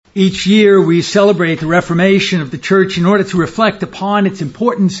Each year we celebrate the Reformation of the Church in order to reflect upon its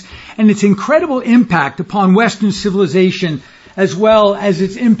importance and its incredible impact upon Western civilization, as well as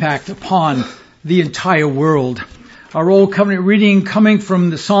its impact upon the entire world. Our Old Covenant reading coming from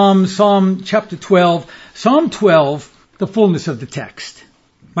the Psalm chapter 12, Psalm 12, the fullness of the text.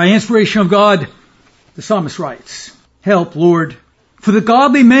 By inspiration of God, the psalmist writes, "Help, Lord, for the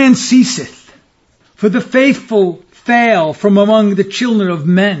godly man ceaseth, for the faithful fail from among the children of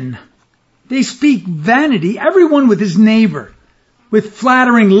men. They speak vanity, everyone with his neighbor. With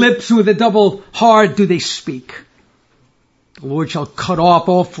flattering lips and with a double heart do they speak. The Lord shall cut off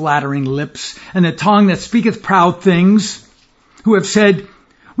all flattering lips, and the tongue that speaketh proud things, who have said,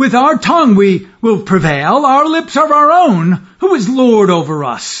 with our tongue we will prevail, our lips are our own, who is Lord over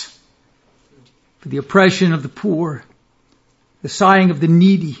us? For the oppression of the poor, the sighing of the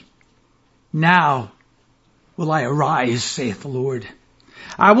needy, now will I arise, saith the Lord.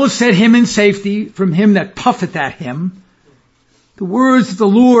 I will set him in safety from him that puffeth at him. The words of the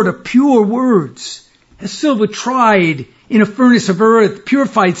Lord are pure words, as silver tried in a furnace of earth,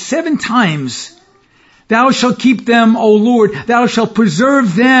 purified 7 times. Thou shalt keep them, O Lord, thou shalt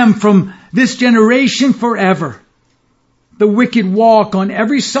preserve them from this generation forever. The wicked walk on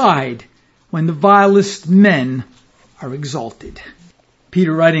every side when the vilest men are exalted."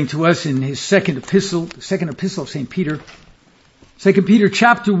 Peter writing to us in his second epistle of St. Peter, 2 Peter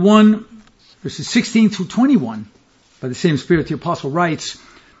chapter 1, verses 16 through 21. By the same Spirit the apostle writes,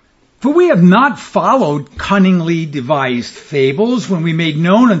 "For we have not followed cunningly devised fables when we made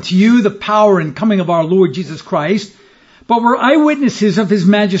known unto you the power and coming of our Lord Jesus Christ, but were eyewitnesses of his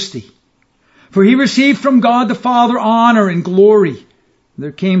majesty. For he received from God the Father honor and glory. And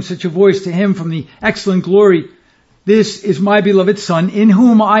there came such a voice to him from the excellent glory, This is my beloved Son, in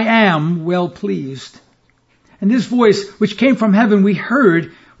whom I am well pleased. And this voice, which came from heaven, we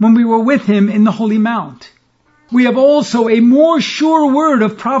heard when we were with him in the holy mount. We have also a more sure word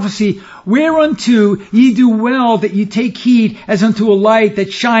of prophecy, whereunto ye do well that ye take heed, as unto a light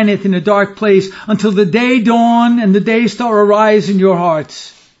that shineth in a dark place, until the day dawn and the day star arise in your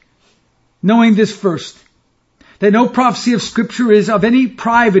hearts. Knowing this first, that no prophecy of Scripture is of any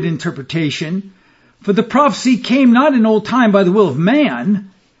private interpretation, for the prophecy came not in old time by the will of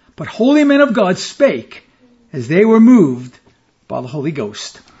man, but holy men of God spake, as they were moved by the Holy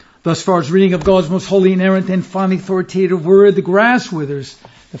Ghost." Thus far as reading of God's most holy, inerrant, and finally authoritative word. The grass withers,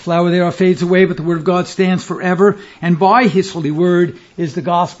 the flower thereof fades away, but the word of God stands forever. And by his holy word is the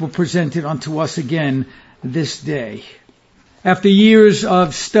gospel presented unto us again this day. After years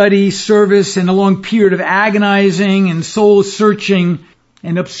of study, service, and a long period of agonizing and soul-searching,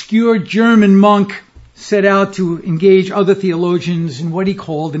 an obscure German monk set out to engage other theologians in what he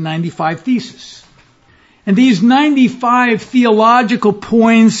called the 95 Theses. And these 95 theological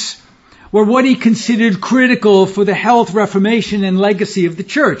points were what he considered critical for the health, reformation, and legacy of the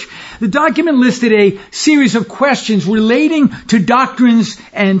church. The document listed a series of questions relating to doctrines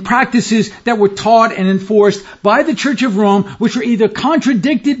and practices that were taught and enforced by the Church of Rome, which were either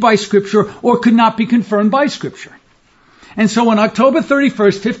contradicted by Scripture or could not be confirmed by Scripture. And so on October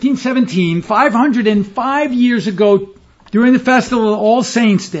 31st, 1517, 505 years ago, during the festival of All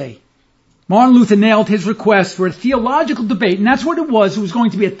Saints' Day, Martin Luther nailed his request for a theological debate, and that's what it was. It was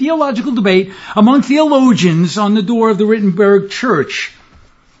going to be a theological debate among theologians on the door of the Wittenberg Church.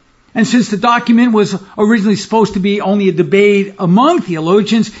 And since the document was originally supposed to be only a debate among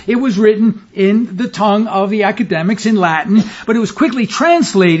theologians, it was written in the tongue of the academics in Latin, but it was quickly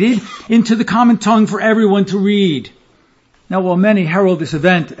translated into the common tongue for everyone to read. Now, while many herald this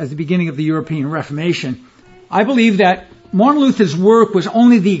event as the beginning of the European Reformation, I believe that Martin Luther's work was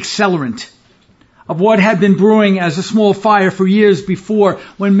only the accelerant of what had been brewing as a small fire for years before,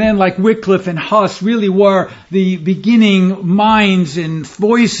 when men like Wycliffe and Huss really were the beginning minds and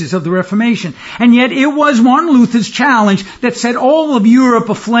voices of the Reformation. And yet it was Martin Luther's challenge that set all of Europe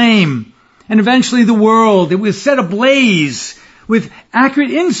aflame, and eventually the world. It was set ablaze with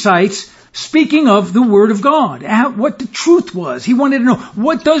accurate insights speaking of the Word of God, what the truth was. He wanted to know,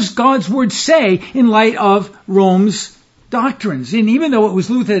 what does God's Word say in light of Rome's doctrines? And even though it was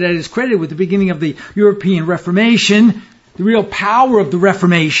Luther that is credited with the beginning of the European Reformation, the real power of the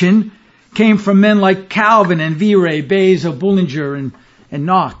Reformation came from men like Calvin and Viret, Beza, Bullinger, and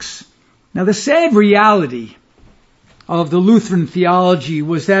Knox. Now, the sad reality of the Lutheran theology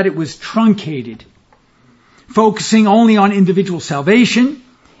was that it was truncated, focusing only on individual salvation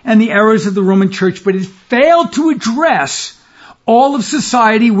and the errors of the Roman Church, but it failed to address all of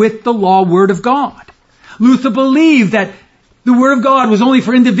society with the law Word of God. Luther believed that the Word of God was only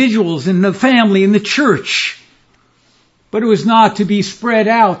for individuals and the family and the church. but it was not to be spread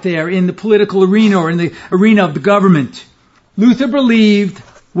out there in the political arena or in the arena of the government. Luther believed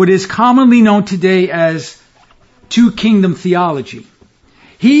what is commonly known today as two-kingdom theology.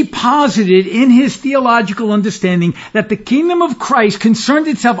 He posited in his theological understanding that the kingdom of Christ concerned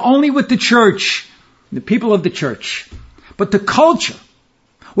itself only with the church, the people of the church. But the culture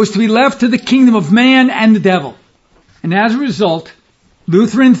was to be left to the kingdom of man and the devil. And as a result,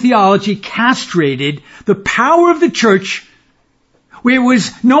 Lutheran theology castrated the power of the church, where it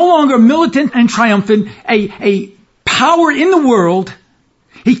was no longer militant and triumphant, a power in the world.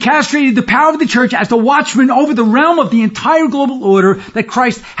 He castrated the power of the church as the watchman over the realm of the entire global order that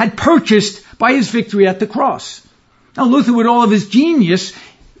Christ had purchased by his victory at the cross. Now Luther, with all of his genius,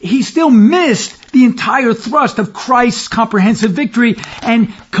 he still missed the entire thrust of Christ's comprehensive victory and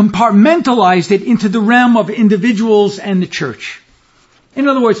compartmentalized it into the realm of individuals and the church. In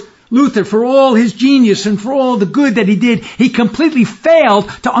other words, Luther, for all his genius and for all the good that he did, he completely failed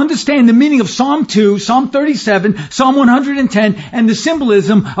to understand the meaning of Psalm 2, Psalm 37, Psalm 110, and the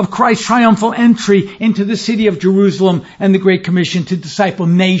symbolism of Christ's triumphal entry into the city of Jerusalem and the Great Commission to disciple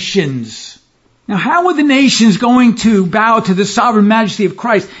nations. Now, how were the nations going to bow to the sovereign majesty of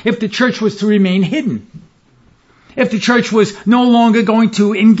Christ if the church was to remain hidden? If the church was no longer going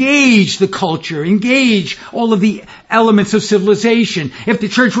to engage the culture, engage all of the elements of civilization, if the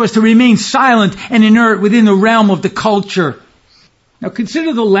church was to remain silent and inert within the realm of the culture. Now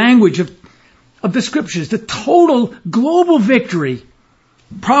consider the language of the scriptures, the total global victory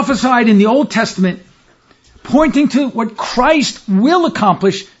prophesied in the Old Testament, pointing to what Christ will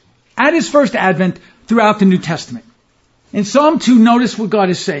accomplish at his first advent throughout the New Testament. In Psalm 2, notice what God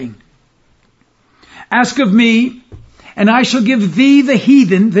is saying. Ask of me, and I shall give thee the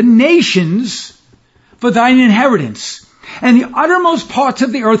heathen, the nations, for thine inheritance, and the uttermost parts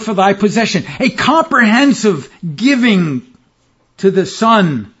of the earth for thy possession. A comprehensive giving to the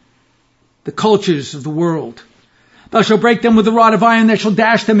Son, the cultures of the world. Thou shalt break them with a rod of iron, thou shalt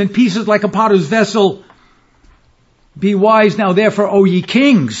dash them in pieces like a potter's vessel. Be wise now therefore, O ye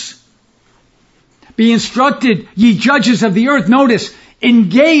kings. Be instructed, ye judges of the earth. Notice,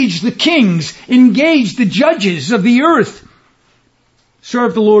 engage the kings, engage the judges of the earth.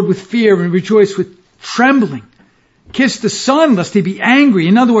 Serve the Lord with fear and rejoice with trembling. Kiss the Son, lest he be angry.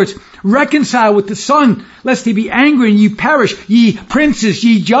 In other words, reconcile with the Son, lest he be angry and ye perish. Ye princes,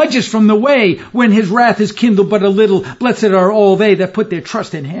 ye judges from the way, when his wrath is kindled but a little. Blessed are all they that put their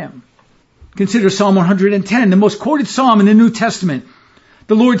trust in him. Consider Psalm 110, the most quoted psalm in the New Testament.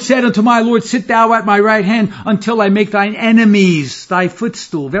 The Lord said unto my Lord, sit thou at my right hand until I make thine enemies thy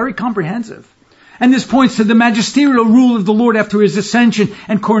footstool. Very comprehensive. And this points to the magisterial rule of the Lord after his ascension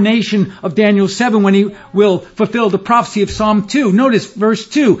and coronation of Daniel 7, when he will fulfill the prophecy of Psalm 2. Notice verse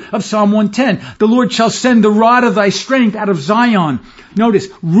 2 of Psalm 110. The Lord shall send the rod of thy strength out of Zion. Notice,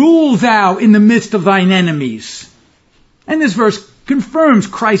 rule thou in the midst of thine enemies. And this verse confirms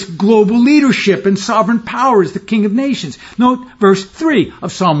Christ's global leadership and sovereign power as the King of nations. Note verse 3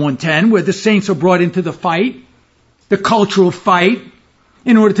 of Psalm 110, where the saints are brought into the fight, the cultural fight,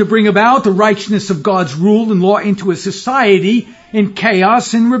 in order to bring about the righteousness of God's rule and law into a society in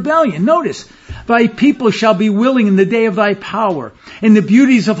chaos and rebellion. Notice, thy people shall be willing in the day of thy power. In the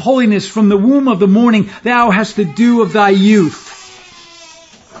beauties of holiness from the womb of the morning, thou hast the dew of thy youth.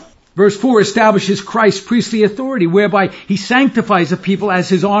 Verse 4 establishes Christ's priestly authority, whereby he sanctifies a people as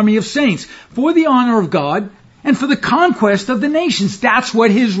his army of saints for the honor of God and for the conquest of the nations. That's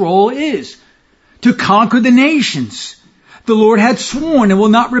what his role is, to conquer the nations. The Lord had sworn and will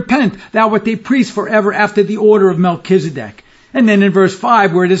not repent, thou art a priest forever after the order of Melchizedek. And then in verse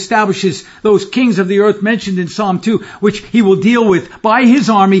 5, where it establishes those kings of the earth mentioned in Psalm 2, which he will deal with by his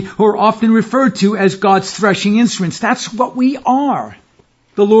army, who are often referred to as God's threshing instruments. That's what we are.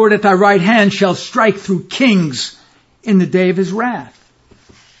 The Lord at thy right hand shall strike through kings in the day of his wrath.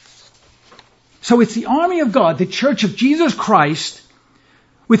 So it's the army of God, the church of Jesus Christ,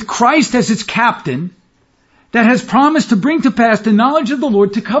 with Christ as its captain, that has promised to bring to pass the knowledge of the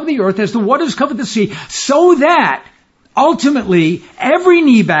Lord to cover the earth as the waters cover the sea, so that ultimately every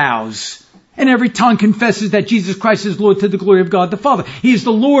knee bows and every tongue confesses that Jesus Christ is Lord to the glory of God the Father. He is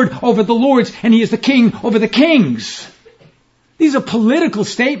the Lord over the lords, and he is the King over the kings. These are political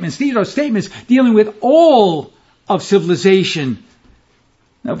statements. These are statements dealing with all of civilization.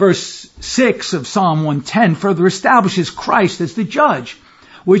 Now, verse 6 of Psalm 110 further establishes Christ as the judge,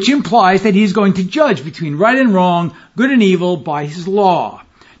 which implies that he's going to judge between right and wrong, good and evil, by his law.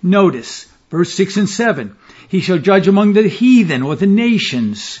 Notice, verse 6 and 7. He shall judge among the heathen, or the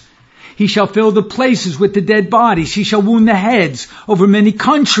nations. He shall fill the places with the dead bodies. He shall wound the heads over many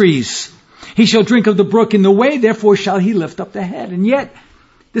countries. He shall drink of the brook in the way, therefore shall he lift up the head. And yet,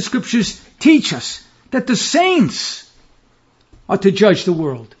 the scriptures teach us that the saints are to judge the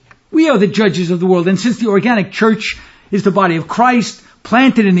world. We are the judges of the world. And since the organic church is the body of Christ,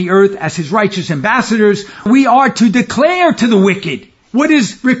 planted in the earth as his righteous ambassadors, we are to declare to the wicked what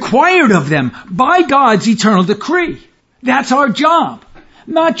is required of them by God's eternal decree. That's our job.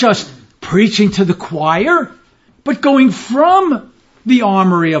 Not just preaching to the choir, but going from the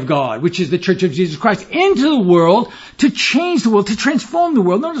armory of God, which is the Church of Jesus Christ, into the world to change the world, to transform the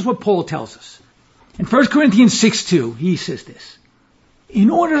world. Notice what Paul tells us. In 1 Corinthians 6:2, he says this. In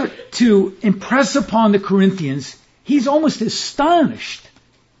order to impress upon the Corinthians, he's almost astonished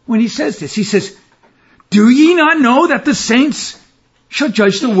when he says this. He says, do ye not know that the saints shall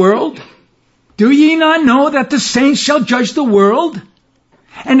judge the world? Do ye not know that the saints shall judge the world?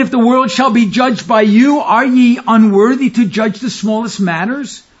 And if the world shall be judged by you, are ye unworthy to judge the smallest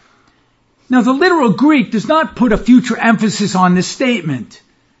matters? Now, the literal Greek does not put a future emphasis on this statement.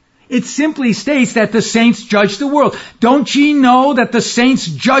 It simply states that the saints judge the world. Don't ye know that the saints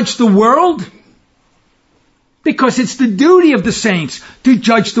judge the world? Because it's the duty of the saints to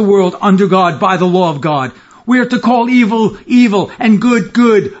judge the world under God by the law of God. We are to call evil, evil, and good,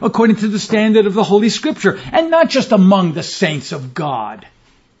 good, according to the standard of the Holy Scripture. And not just among the saints of God,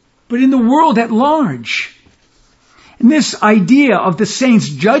 but in the world at large. And this idea of the saints'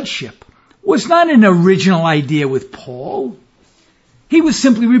 judgeship was not an original idea with Paul. He was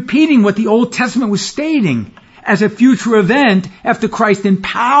simply repeating what the Old Testament was stating as a future event after Christ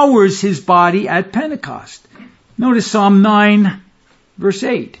empowers his body at Pentecost. Notice Psalm 9, verse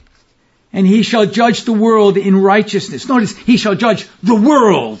 8. And he shall judge the world in righteousness. Notice, he shall judge the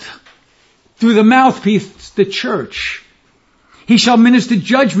world through the mouthpiece, the church. He shall minister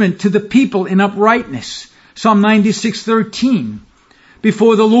judgment to the people in uprightness. Psalm 96:13.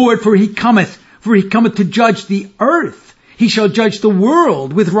 Before the Lord, for he cometh to judge the earth. He shall judge the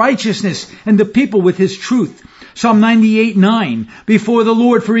world with righteousness and the people with his truth. Psalm 98:9. Before the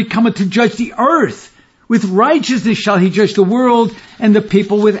Lord, for he cometh to judge the earth. With righteousness shall he judge the world and the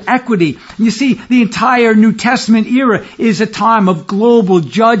people with equity. And you see, the entire New Testament era is a time of global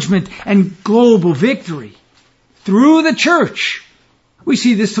judgment and global victory through the church. We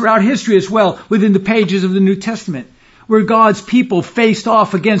see this throughout history as well within the pages of the New Testament, where God's people faced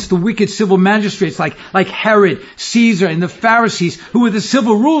off against the wicked civil magistrates like Herod, Caesar, and the Pharisees, who were the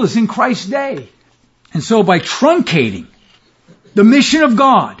civil rulers in Christ's day. And so by truncating the mission of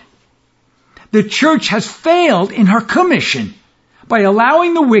God, the church has failed in her commission by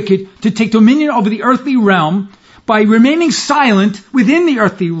allowing the wicked to take dominion over the earthly realm, by remaining silent within the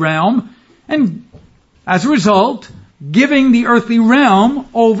earthly realm, and as a result, giving the earthly realm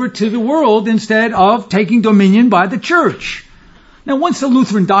over to the world instead of taking dominion by the church. Now, once the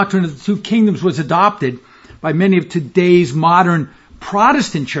Lutheran doctrine of the two kingdoms was adopted by many of today's modern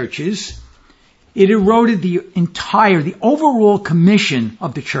Protestant churches, it eroded the overall commission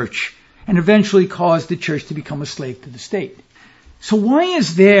of the church and eventually caused the church to become a slave to the state. So why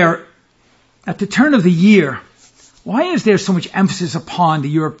is there, at the turn of the year, why is there so much emphasis upon the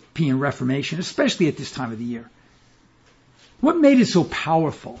European Reformation, especially at this time of the year? What made it so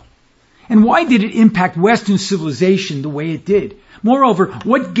powerful? And why did it impact Western civilization the way it did? Moreover,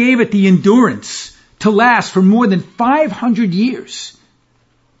 what gave it the endurance to last for more than 500 years?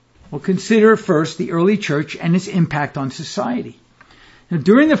 Well, consider first the early church and its impact on society. Now,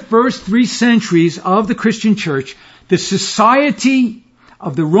 during the first 3 centuries of the Christian church, the society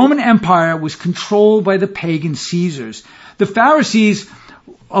of the Roman Empire was controlled by the pagan Caesars. The Pharisees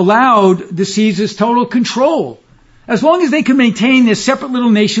allowed the Caesars total control, as long as they could maintain their separate little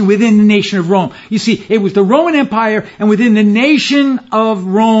nation within the nation of Rome. You see, it was the Roman Empire, and within the nation of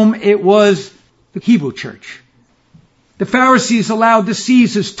Rome, it was the Hebrew church. The Pharisees allowed the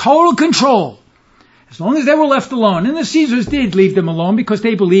Caesars total control, as long as they were left alone. And the Caesars did leave them alone because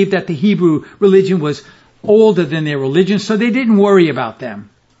they believed that the Hebrew religion was older than their religion, so they didn't worry about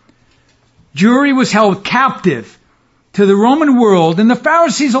them. Jewry was held captive to the Roman world, and the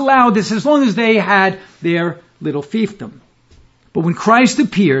Pharisees allowed this as long as they had their little fiefdom. But when Christ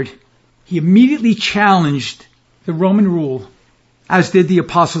appeared, he immediately challenged the Roman rule, as did the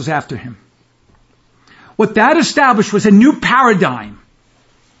apostles after him. What that established was a new paradigm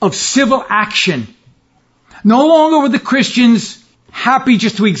of civil action. No longer were the Christians happy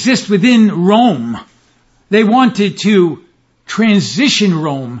just to exist within Rome. They wanted to transition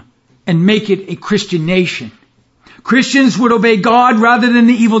Rome and make it a Christian nation. Christians would obey God rather than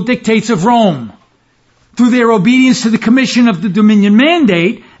the evil dictates of Rome. Through their obedience to the commission of the dominion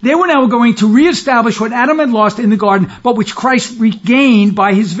mandate, they were now going to reestablish what Adam had lost in the garden, but which Christ regained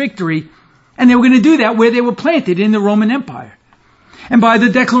by his victory And they were going to do that where they were planted, in the Roman Empire. And by the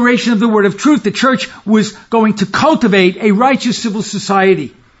declaration of the word of truth, the church was going to cultivate a righteous civil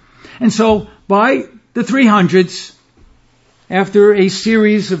society. And so by the 300s, after a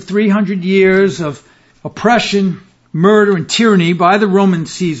series of 300 years of oppression, murder, and tyranny by the Roman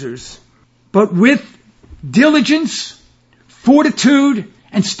Caesars, but with diligence, fortitude,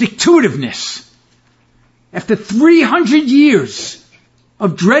 and stick-to-itiveness, after 300 years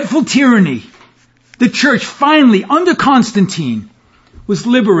of dreadful tyranny, the church finally, under Constantine, was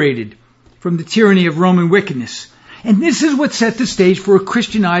liberated from the tyranny of Roman wickedness. And this is what set the stage for a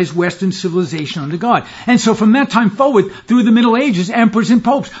Christianized Western civilization under God. And so from that time forward, through the Middle Ages, emperors and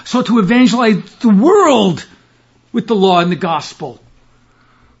popes sought to evangelize the world with the law and the gospel.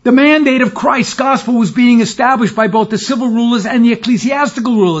 The mandate of Christ's gospel was being established by both the civil rulers and the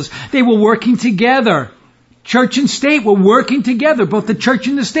ecclesiastical rulers. They were working together. Church and state were working together. Both the church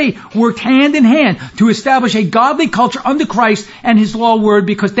and the state worked hand in hand to establish a godly culture under Christ and His law word,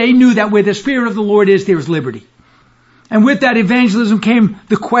 because they knew that where the Spirit of the Lord is, there is liberty. And with that evangelism came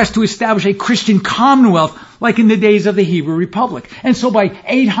the quest to establish a Christian commonwealth like in the days of the Hebrew Republic. And so by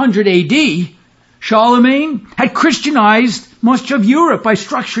 800 AD, Charlemagne had Christianized much of Europe by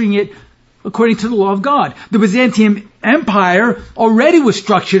structuring it according to the law of God. The Byzantine Empire already was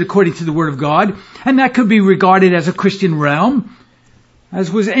structured according to the Word of God, and that could be regarded as a Christian realm, as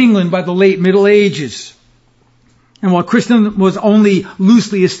was England by the late Middle Ages. And while Christendom was only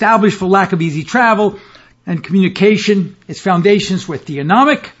loosely established for lack of easy travel and communication, its foundations were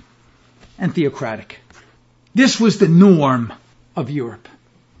theonomic and theocratic. This was the norm of Europe.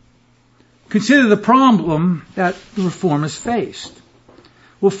 Consider the problem that the Reformers faced.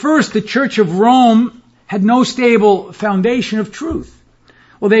 Well, first, the Church of Rome had no stable foundation of truth.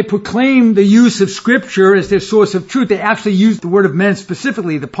 Well, they proclaimed the use of Scripture as their source of truth. They actually used the word of men,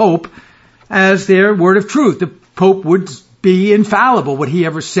 specifically the Pope, as their word of truth. The Pope would be infallible. What he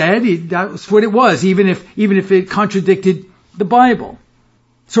ever said, that's what it was, even if it contradicted the Bible.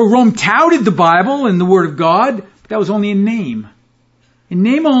 So Rome touted the Bible and the Word of God, but that was only in name. In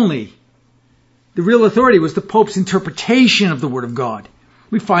name only. The real authority was the Pope's interpretation of the Word of God.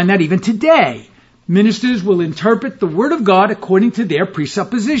 We find that even today. Ministers will interpret the Word of God according to their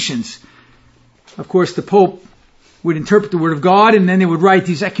presuppositions. Of course, the Pope would interpret the Word of God, and then they would write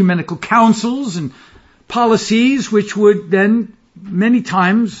these ecumenical councils and policies which would then many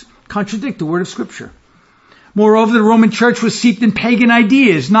times contradict the Word of Scripture. Moreover, the Roman Church was steeped in pagan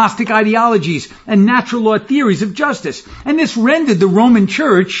ideas, Gnostic ideologies, and natural law theories of justice. And this rendered the Roman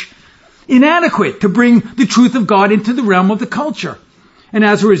Church inadequate to bring the truth of God into the realm of the culture. And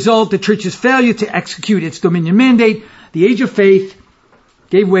as a result, the Church's failure to execute its dominion mandate, the Age of Faith,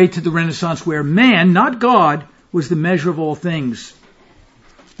 gave way to the Renaissance, where man, not God, was the measure of all things.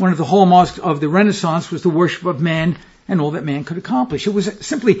 One of the hallmarks of the Renaissance was the worship of man and all that man could accomplish. It was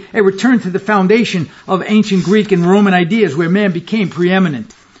simply a return to the foundation of ancient Greek and Roman ideas, where man became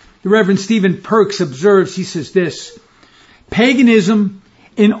preeminent. The Reverend Stephen Perks observes, he says this: paganism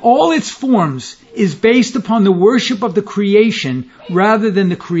in all its forms is based upon the worship of the creation rather than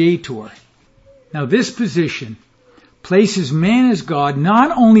the creator. Now this position places man as God,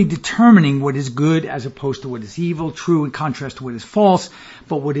 not only determining what is good as opposed to what is evil, true in contrast to what is false,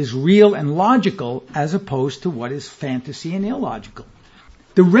 but what is real and logical as opposed to what is fantasy and illogical.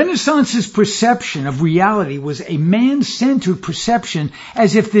 The Renaissance's perception of reality was a man-centered perception,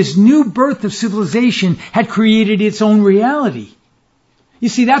 as if this new birth of civilization had created its own reality. You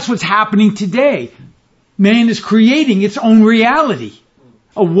see, that's what's happening today. Man is creating its own reality.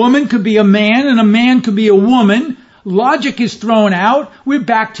 A woman could be a man and a man could be a woman. Logic is thrown out. We're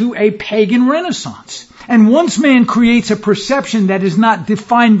back to a pagan Renaissance. And once man creates a perception that is not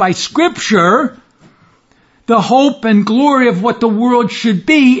defined by Scripture, the hope and glory of what the world should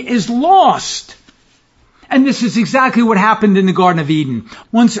be is lost. And this is exactly what happened in the Garden of Eden.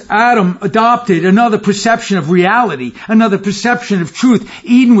 Once Adam adopted another perception of reality, another perception of truth,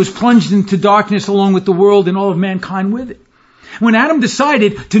 Eden was plunged into darkness along with the world and all of mankind with it. When Adam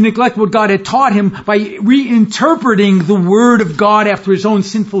decided to neglect what God had taught him by reinterpreting the Word of God after his own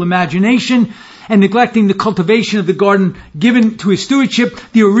sinful imagination and neglecting the cultivation of the garden given to his stewardship,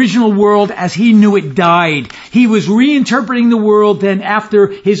 the original world as he knew it died. He was reinterpreting the world then after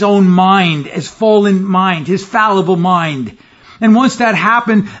his own mind, his fallen mind, his fallible mind. And once that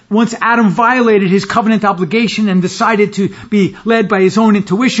happened, once Adam violated his covenant obligation and decided to be led by his own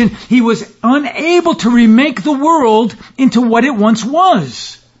intuition, he was unable to remake the world into what it once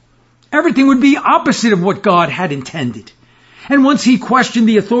was. Everything would be opposite of what God had intended. And once he questioned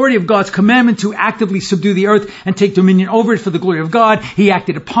the authority of God's commandment to actively subdue the earth and take dominion over it for the glory of God, he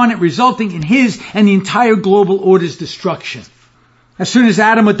acted upon it, resulting in his and the entire global order's destruction. As soon as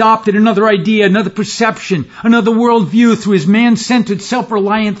Adam adopted another idea, another perception, another worldview through his man-centered,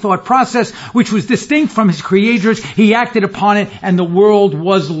 self-reliant thought process, which was distinct from his creator's, he acted upon it and the world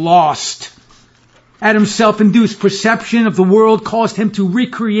was lost. Adam's self-induced perception of the world caused him to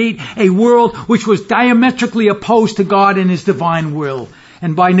recreate a world which was diametrically opposed to God and his divine will.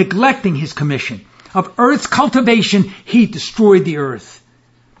 And by neglecting his commission of earth's cultivation, he destroyed the earth.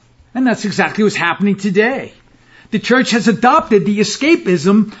 And that's exactly what's happening today. The church has adopted the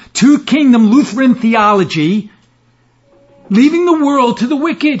escapism, two-kingdom Lutheran theology, leaving the world to the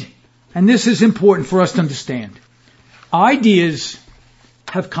wicked. And this is important for us to understand. Ideas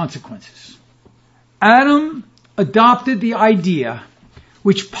have consequences. Adam adopted the idea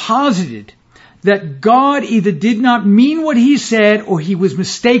which posited that God either did not mean what he said or he was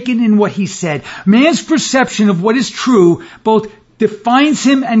mistaken in what he said. Man's perception of what is true both defines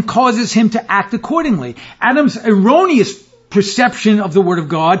him and causes him to act accordingly. Adam's erroneous perception of the Word of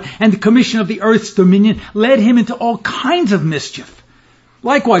God and the commission of the earth's dominion led him into all kinds of mischief.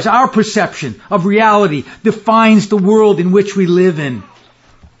 Likewise, our perception of reality defines the world in which we live in.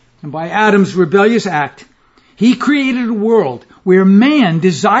 And by Adam's rebellious act, he created a world where man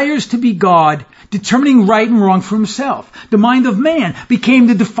desires to be God, determining right and wrong for himself. The mind of man became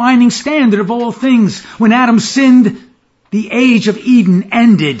the defining standard of all things. When Adam sinned, the age of Eden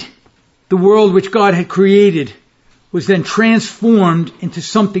ended. The world which God had created was then transformed into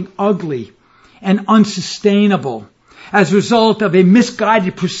something ugly and unsustainable as a result of a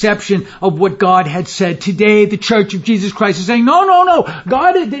misguided perception of what God had said. Today, the Church of Jesus Christ is saying, no.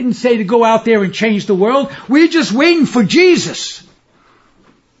 God didn't say to go out there and change the world. We're just waiting for Jesus.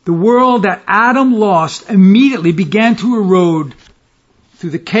 The world that Adam lost immediately began to erode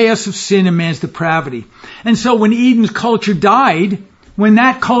through the chaos of sin and man's depravity. And so when Eden's culture died, when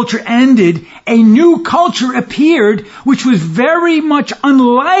that culture ended, a new culture appeared, which was very much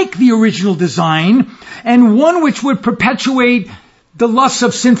unlike the original design, and one which would perpetuate the lusts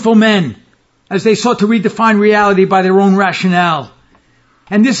of sinful men as they sought to redefine reality by their own rationale.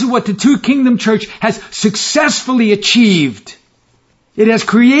 And this is what the Two Kingdom Church has successfully achieved. It has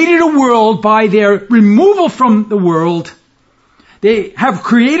created a world by their removal from the world. They have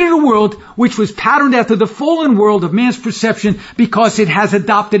created a world which was patterned after the fallen world of man's perception because it has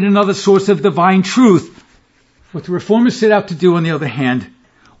adopted another source of divine truth. What the Reformers set out to do, on the other hand,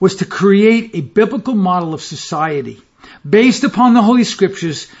 was to create a biblical model of society based upon the Holy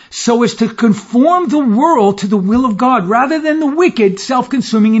Scriptures so as to conform the world to the will of God rather than the wicked,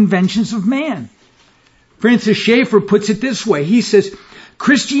 self-consuming inventions of man. Francis Schaeffer puts it this way. He says,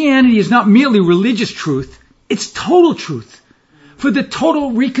 Christianity is not merely religious truth, it's total truth for the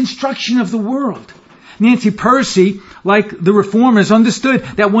total reconstruction of the world. Nancy Pearcey, like the Reformers, understood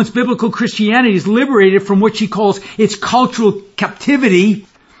that once biblical Christianity is liberated from what she calls its cultural captivity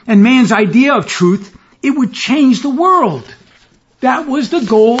and man's idea of truth, it would change the world. That was the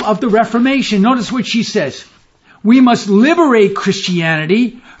goal of the Reformation. Notice what she says. We must liberate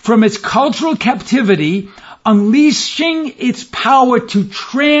Christianity from its cultural captivity, unleashing its power to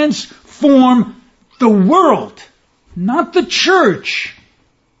transform the world. Not the church,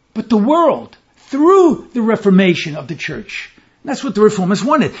 but the world, through the reformation of the church. That's what the Reformers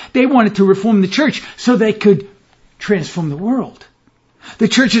wanted. They wanted to reform the church so they could transform the world. The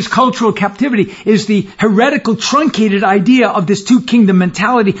church's cultural captivity is the heretical, truncated idea of this two-kingdom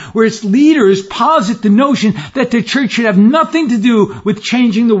mentality, where its leaders posit the notion that the church should have nothing to do with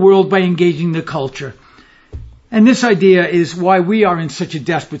changing the world by engaging the culture. And this idea is why we are in such a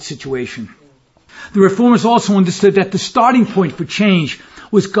desperate situation. The Reformers also understood that the starting point for change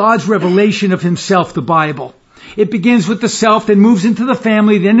was God's revelation of himself, the Bible. It begins with the self, then moves into the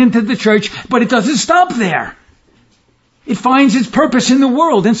family, then into the church, but it doesn't stop there. It finds its purpose in the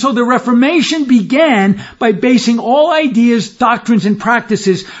world. And so the Reformation began by basing all ideas, doctrines, and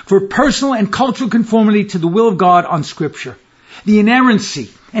practices for personal and cultural conformity to the will of God on Scripture. The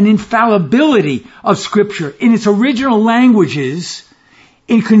inerrancy and infallibility of Scripture in its original languages,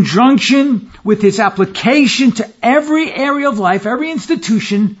 in conjunction with its application to every area of life, every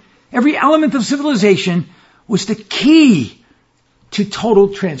institution, every element of civilization, was the key to total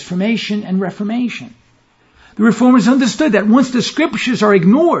transformation and reformation. The Reformers understood that once the Scriptures are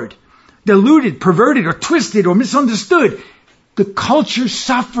ignored, diluted, perverted, or twisted, or misunderstood, the culture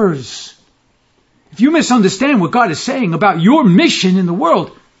suffers. If you misunderstand what God is saying about your mission in the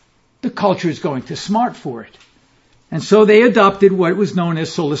world, the culture is going to smart for it. And so they adopted what was known as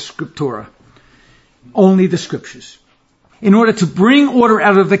sola scriptura, only the Scriptures. in order to bring order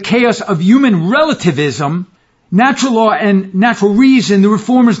out of the chaos of human relativism, natural law and natural reason, the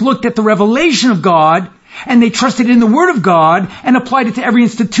Reformers looked at the revelation of God, and they trusted in the Word of God and applied it to every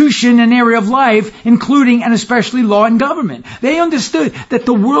institution and area of life, including and especially law and government. They understood that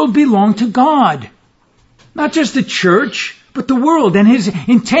the world belonged to God. Not just the church, but the world. And his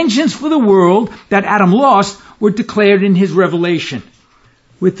intentions for the world that Adam lost were declared in his revelation.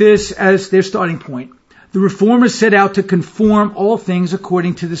 With this as their starting point, the Reformers set out to conform all things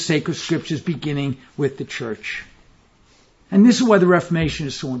according to the sacred scriptures, beginning with the church. And this is why the Reformation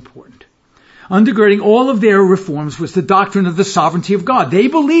is so important. Undergirding all of their reforms was the doctrine of the sovereignty of God. They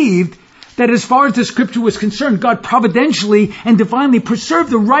believed that as far as the scripture was concerned, God providentially and divinely preserved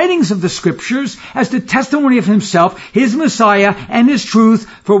the writings of the scriptures as the testimony of himself, his Messiah, and his truth,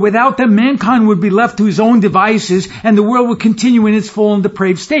 for without them mankind would be left to his own devices and the world would continue in its fallen,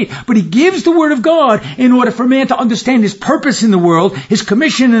 depraved state. But he gives the word of God in order for man to understand his purpose in the world, his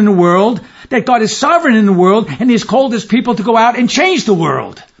commission in the world, that God is sovereign in the world, and he has called his people to go out and change the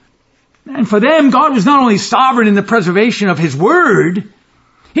world. And for them, God was not only sovereign in the preservation of his word,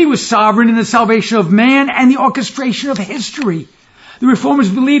 he was sovereign in the salvation of man and the orchestration of history. The Reformers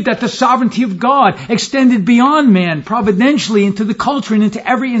believed that the sovereignty of God extended beyond man, providentially into the culture and into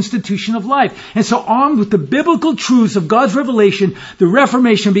every institution of life. And so, armed with the biblical truths of God's revelation, the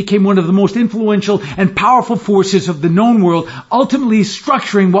Reformation became one of the most influential and powerful forces of the known world, ultimately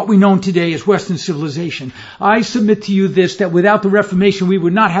structuring what we know today as Western civilization. I submit to you this, that without the Reformation, we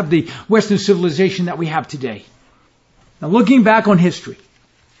would not have the Western civilization that we have today. Now, looking back on history,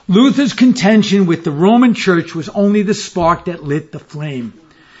 Luther's contention with the Roman Church was only the spark that lit the flame.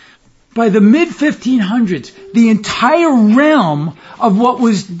 By the mid-1500s, the entire realm of what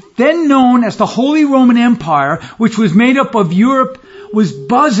was then known as the Holy Roman Empire, which was made up of Europe, was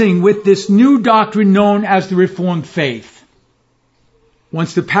buzzing with this new doctrine known as the Reformed faith.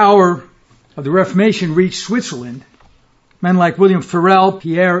 Once the power of the Reformation reached Switzerland, men like William Farel,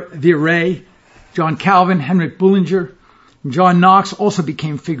 Pierre Viret, John Calvin, Henrik Bullinger, and John Knox also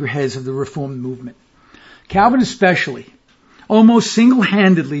became figureheads of the Reformed movement. Calvin especially almost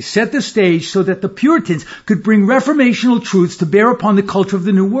single-handedly set the stage so that the Puritans could bring reformational truths to bear upon the culture of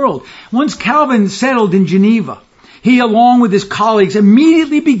the New World. Once Calvin settled in Geneva, he, along with his colleagues,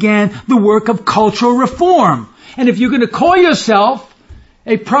 immediately began the work of cultural reform. And if you're going to call yourself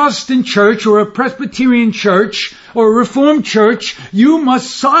a Protestant church or a Presbyterian church or a Reformed church, you must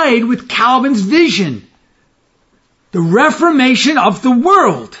side with Calvin's vision. The reformation of the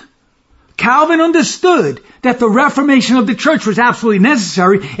world. Calvin understood that the reformation of the church was absolutely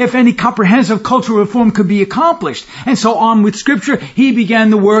necessary if any comprehensive cultural reform could be accomplished. And so, armed with scripture, he began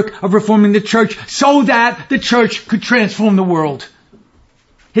the work of reforming the church so that the church could transform the world.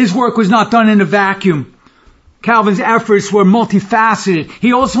 His work was not done in a vacuum. Calvin's efforts were multifaceted.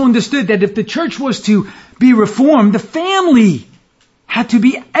 He also understood that if the church was to be reformed, the family had to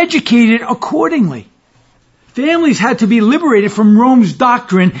be educated accordingly. Families had to be liberated from Rome's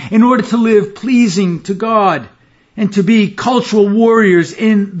doctrine in order to live pleasing to God and to be cultural warriors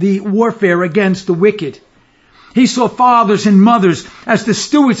in the warfare against the wicked. He saw fathers and mothers as the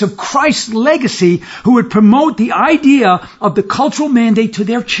stewards of Christ's legacy who would promote the idea of the cultural mandate to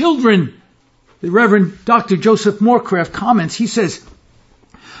their children. The Reverend Dr. Joseph Moorcraft comments, he says,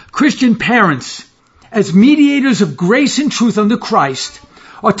 Christian parents, as mediators of grace and truth under Christ,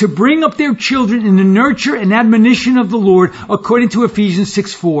 are to bring up their children in the nurture and admonition of the Lord, according to Ephesians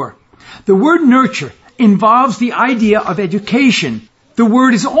 6:4. The word nurture involves the idea of education. The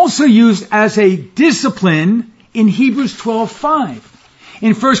word is also used as a discipline in Hebrews 12:5.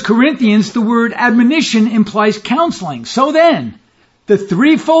 In 1 Corinthians, the word admonition implies counseling. So then, the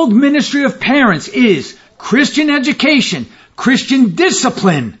threefold ministry of parents is Christian education, Christian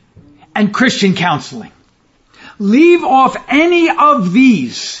discipline, and Christian counseling. Leave off any of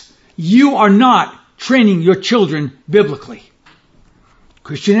these, you are not training your children biblically.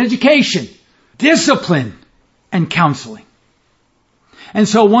 Christian education, discipline, and counseling. And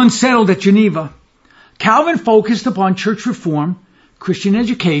so once settled at Geneva, Calvin focused upon church reform, Christian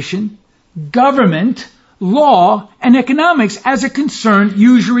education, government, law, and economics as it concerned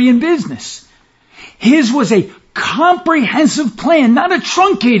usury and business. His was a comprehensive plan, not a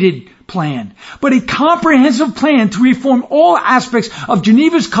truncated plan, but a comprehensive plan to reform all aspects of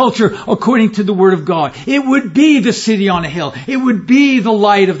Geneva's culture according to the Word of God. It would be the city on a hill. It would be the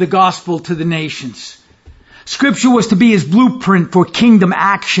light of the gospel to the nations. Scripture was to be his blueprint for kingdom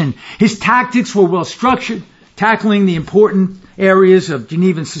action. His tactics were well structured, tackling the important areas of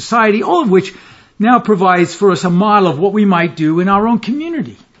Genevan society, all of which now provides for us a model of what we might do in our own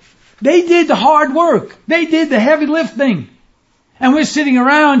community. They did the hard work. They did the heavy lifting. And we're sitting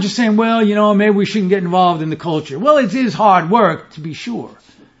around just saying, well, maybe we shouldn't get involved in the culture. Well, it is hard work, to be sure.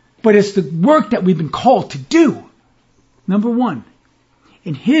 But it's the work that we've been called to do. Number one,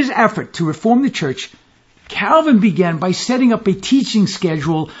 in his effort to reform the church, Calvin began by setting up a teaching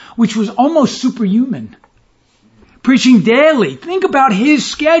schedule which was almost superhuman. Preaching daily. Think about his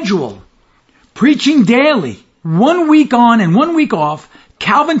schedule. Preaching daily. 1 week on and 1 week off.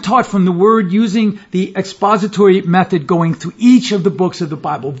 Calvin taught from the Word using the expository method, going through each of the books of the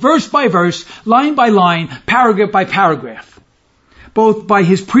Bible, verse by verse, line by line, paragraph by paragraph. Both by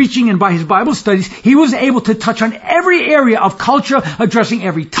his preaching and by his Bible studies, he was able to touch on every area of culture, addressing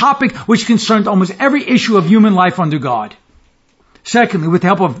every topic which concerned almost every issue of human life under God. Secondly, with the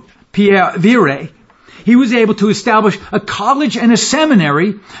help of Pierre Viret, he was able to establish a college and a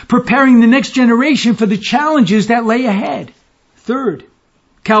seminary, preparing the next generation for the challenges that lay ahead. Third,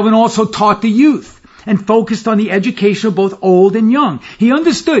 Calvin also taught the youth and focused on the education of both old and young. He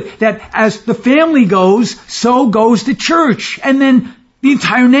understood that as the family goes, so goes the church, and then the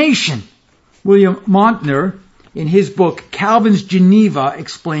entire nation. William Montner, in his book, Calvin's Geneva,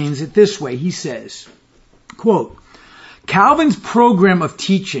 explains it this way. He says, quote, Calvin's program of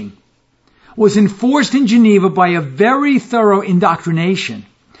teaching was enforced in Geneva by a very thorough indoctrination.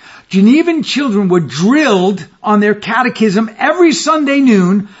 Genevan children were drilled on their catechism every Sunday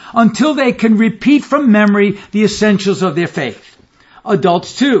noon until they can repeat from memory the essentials of their faith.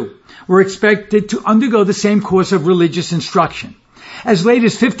 Adults, too, were expected to undergo the same course of religious instruction. As late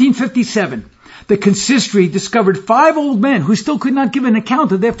as 1557, the consistory discovered 5 old men who still could not give an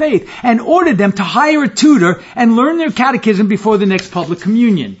account of their faith and ordered them to hire a tutor and learn their catechism before the next public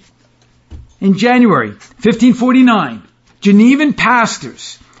communion. In January 1549, Genevan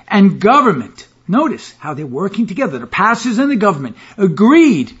pastors and government, notice how they're working together, the pastors and the government,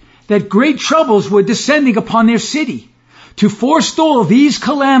 agreed that great troubles were descending upon their city. To forestall these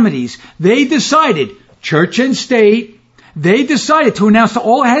calamities, they decided, church and state, they decided to announce to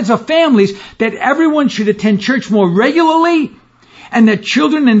all heads of families that everyone should attend church more regularly and that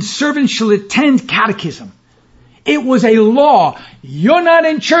children and servants should attend catechism. It was a law. You're not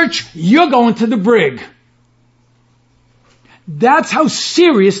in church, you're going to the brig. That's how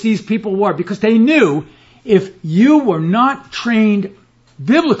serious these people were, because they knew if you were not trained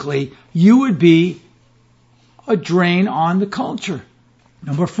biblically, you would be a drain on the culture.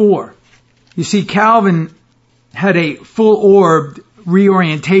 Number 4, you see, Calvin had a full-orbed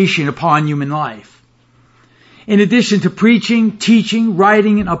reorientation upon human life. In addition to preaching, teaching,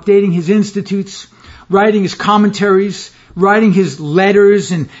 writing, and updating his institutes, writing his commentaries, writing his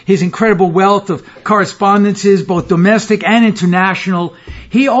letters, and his incredible wealth of correspondences, both domestic and international,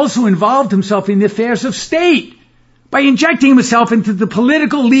 he also involved himself in the affairs of state by injecting himself into the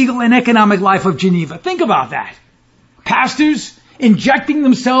political, legal, and economic life of Geneva. Think about that. Pastors injecting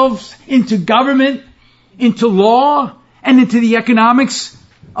themselves into government, into law, and into the economics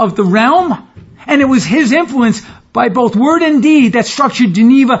of the realm. And it was his influence by both word and deed that structured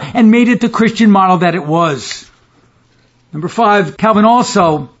Geneva and made it the Christian model that it was. Number 5, Calvin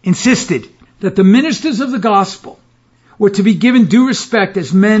also insisted that the ministers of the gospel were to be given due respect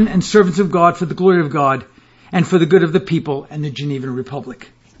as men and servants of God for the glory of God and for the good of the people and the Genevan Republic.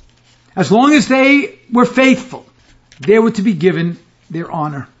 As long as they were faithful, they were to be given their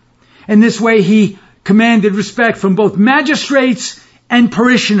honor. In this way, he commanded respect from both magistrates and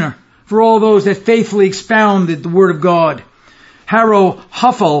parishioner for all those that faithfully expounded the Word of God. Harrow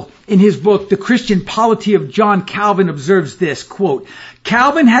Huffell, in his book, The Christian Polity of John Calvin, observes this, quote,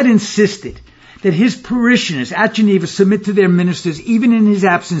 Calvin had insisted that his parishioners at Geneva submit to their ministers even in his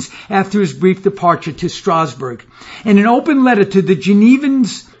absence after his brief departure to Strasbourg. In an open letter to the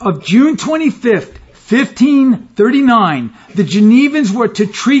Genevans of June 25th, 1539, the Genevans were to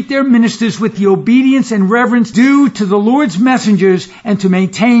treat their ministers with the obedience and reverence due to the Lord's messengers and to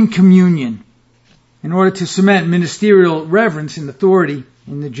maintain communion. In order to cement ministerial reverence and authority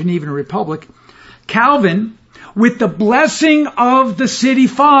in the Genevan Republic, Calvin, with the blessing of the city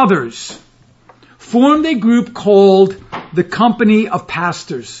fathers, formed a group called the Company of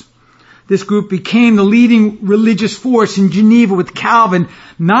Pastors. This group became the leading religious force in Geneva, with Calvin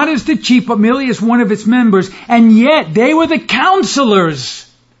not as the chief, but merely as one of its members, and yet they were the counselors.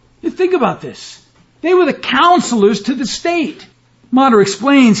 You think about this. They were the counselors to the state. Motter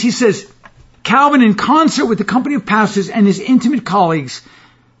explains, he says, Calvin, in concert with the Company of Pastors and his intimate colleagues,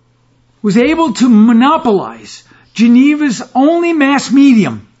 was able to monopolize Geneva's only mass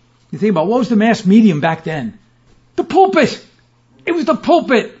medium. You think about what was the mass medium back then? The pulpit. It was the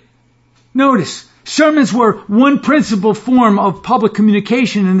pulpit. Notice, Sermons were one principal form of public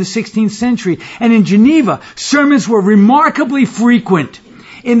communication in the 16th century, and in Geneva, sermons were remarkably frequent.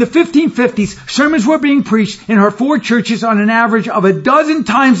 In the 1550s, sermons were being preached in her 4 churches on an average of 12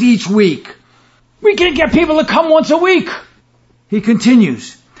 times each week. We can get people to come once a week. He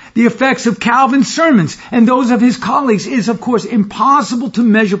continues, the effects of Calvin's sermons and those of his colleagues is, of course, impossible to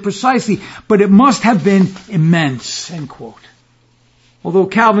measure precisely, but it must have been immense, end quote. Although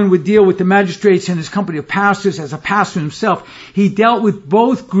Calvin would deal with the magistrates and his company of pastors as a pastor himself, he dealt with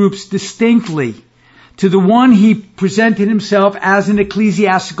both groups distinctly. To the one, he presented himself as an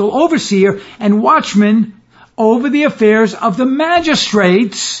ecclesiastical overseer and watchman over the affairs of the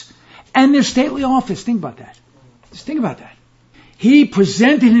magistrates and their stately office. Think about that. Just think about that. He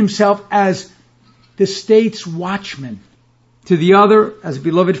presented himself as the state's watchman. To the other, as a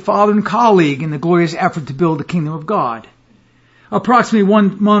beloved father and colleague in the glorious effort to build the kingdom of God. Approximately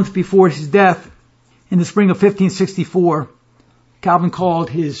 1 month before his death, in the spring of 1564, Calvin called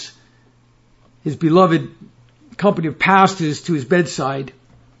his beloved company of pastors to his bedside.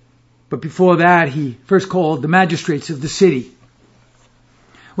 But before that, he first called the magistrates of the city.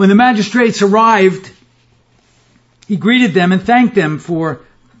 When the magistrates arrived, he greeted them and thanked them for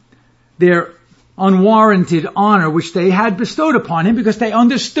their unwarranted honor which they had bestowed upon him, because they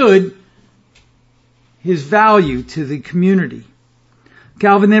understood his value to the community.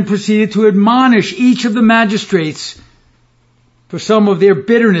 Calvin then proceeded to admonish each of the magistrates for some of their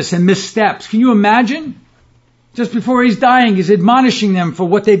bitterness and missteps. Can you imagine? Just before he's dying, he's admonishing them for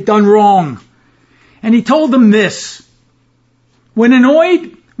what they've done wrong. And he told them this: when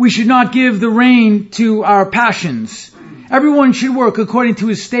annoyed, we should not give the rein to our passions. Everyone should work according to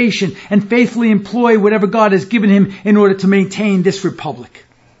his station and faithfully employ whatever God has given him in order to maintain this republic.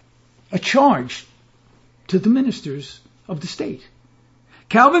 A charge to the ministers of the state.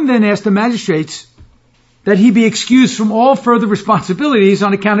 Calvin then asked the magistrates that he be excused from all further responsibilities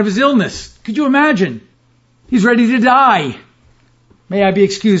on account of his illness. Could you imagine? He's ready to die. May I be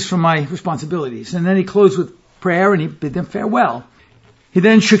excused from my responsibilities. And then he closed with prayer and he bid them farewell. He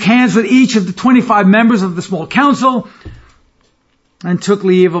then shook hands with each of the 25 members of the small council and took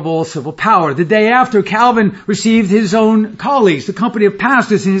leave of all civil power. The day after, Calvin received his own colleagues, the company of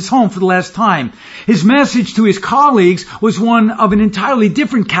pastors, in his home for the last time. His message to his colleagues was one of an entirely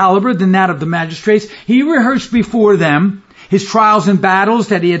different caliber than that of the magistrates. He rehearsed before them his trials and battles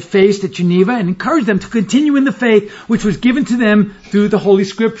that he had faced at Geneva and encouraged them to continue in the faith which was given to them through the Holy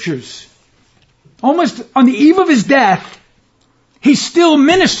Scriptures. Almost on the eve of his death, he's still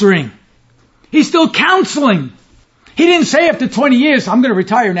ministering. He's still counseling. He didn't say after 20 years, I'm going to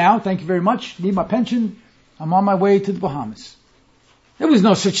retire now. Thank you very much. Need my pension. I'm on my way to the Bahamas. There was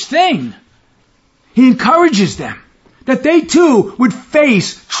no such thing. He encourages them that they too would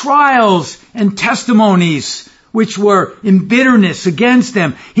face trials and testimonies which were in bitterness against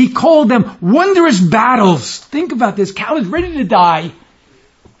them. He called them wondrous battles. Think about this. Calvin's ready to die.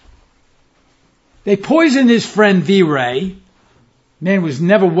 They poisoned his friend V-Ray. Man was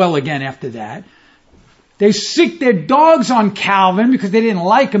never well again after that. They sick their dogs on Calvin because they didn't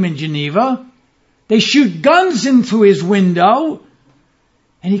like him in Geneva. They shoot guns into his window.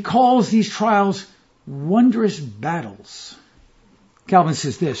 And he calls these trials wondrous battles. Calvin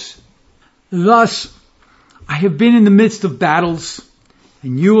says this: thus, I have been in the midst of battles,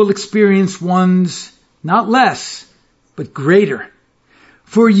 and you will experience ones not less, but greater.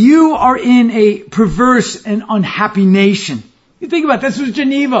 For you are in a perverse and unhappy nation. You think about it, this was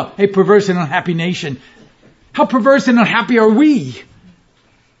Geneva, a perverse and unhappy nation. How perverse and unhappy are we?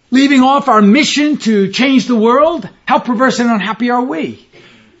 Leaving off our mission to change the world? How perverse and unhappy are we?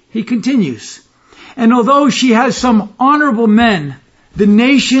 He continues, and although she has some honorable men, the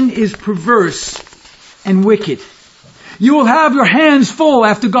nation is perverse and wicked. You will have your hands full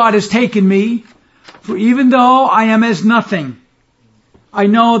after God has taken me, for even though I am as nothing, I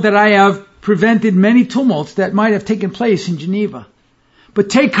know that I have prevented many tumults that might have taken place in Geneva. But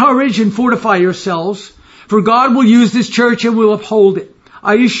take courage and fortify yourselves, for God will use this church and will uphold it.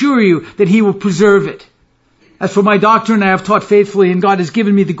 I assure you that he will preserve it. As for my doctrine, I have taught faithfully, and God has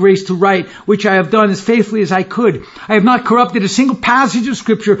given me the grace to write, which I have done as faithfully as I could. I have not corrupted a single passage of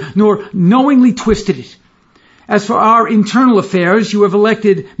Scripture, nor knowingly twisted it. As for our internal affairs, you have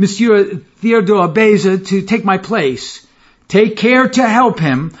elected Monsieur Theodore Beza to take my place. Take care to help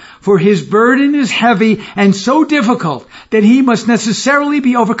him, for his burden is heavy and so difficult that he must necessarily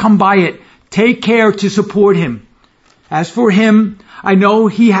be overcome by it. Take care to support him. As for him, I know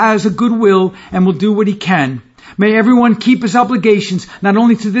he has a good will and will do what he can. May everyone keep his obligations, not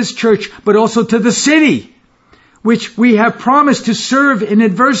only to this church, but also to the city, which we have promised to serve in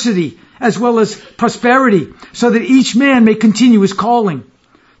adversity as well as prosperity, so that each man may continue his calling.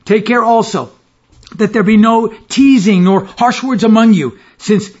 Take care also that there be no teasing nor harsh words among you,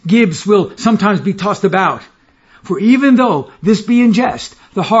 since gibes will sometimes be tossed about. For even though this be in jest,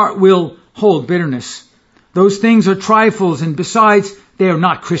 the heart will hold bitterness. Those things are trifles, and besides, they are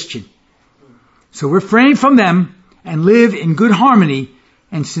not Christian. So refrain from them and live in good harmony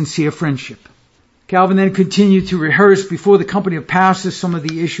and sincere friendship. Calvin then continued to rehearse before the company of pastors some of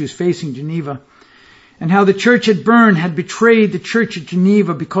the issues facing Geneva, and how the church at Bern had betrayed the church at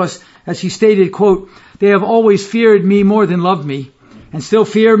Geneva because, as he stated, quote, "They have always feared me more than loved me, and still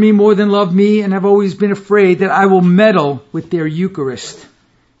fear me more than love me, and have always been afraid that I will meddle with their Eucharist."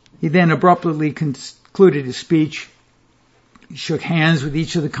 He then abruptly concluded his speech. He shook hands with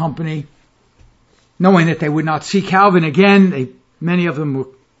each of the company, knowing that they would not see Calvin again. Many of them were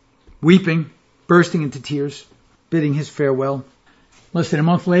weeping, bursting into tears, bidding his farewell. Less than a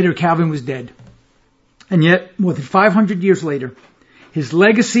month later, Calvin was dead. And yet, more than 500 years later, his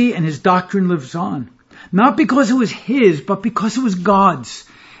legacy and his doctrine lives on. Not because it was his, but because it was God's.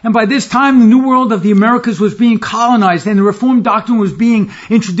 And by this time, the New World of the Americas was being colonized, and the Reformed doctrine was being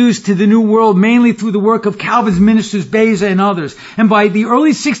introduced to the New World, mainly through the work of Calvin's ministers, Beza and others. And by the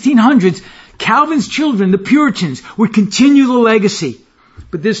early 1600s, Calvin's children, the Puritans, would continue the legacy.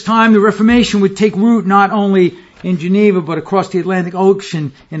 But this time, the Reformation would take root not only in Geneva, but across the Atlantic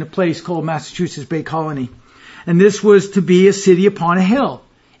Ocean in a place called Massachusetts Bay Colony. And this was to be a city upon a hill.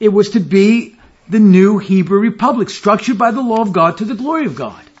 It was to be the new Hebrew Republic, structured by the law of God to the glory of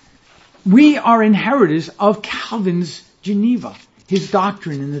God. We are inheritors of Calvin's Geneva, his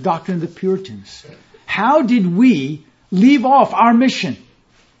doctrine and the doctrine of the Puritans. How did we leave off our mission?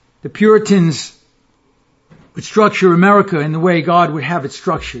 The Puritans would structure America in the way God would have it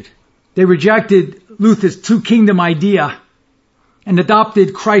structured. They rejected Luther's two-kingdom idea and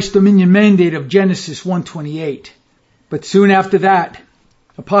adopted Christ's dominion mandate of Genesis 1:28. But soon after that,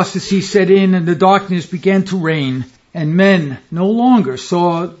 apostasy set in and the darkness began to reign, and men no longer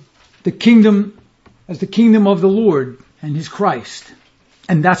saw the kingdom as the kingdom of the Lord and his Christ.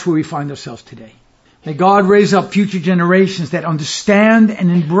 And that's where we find ourselves today. May God raise up future generations that understand and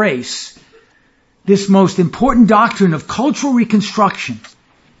embrace this most important doctrine of cultural reconstruction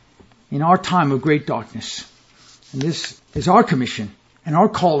in our time of great darkness. And this is our commission and our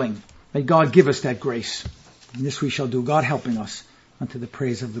calling. May God give us that grace. And this we shall do, God helping us unto the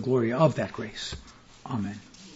praise of the glory of that grace. Amen.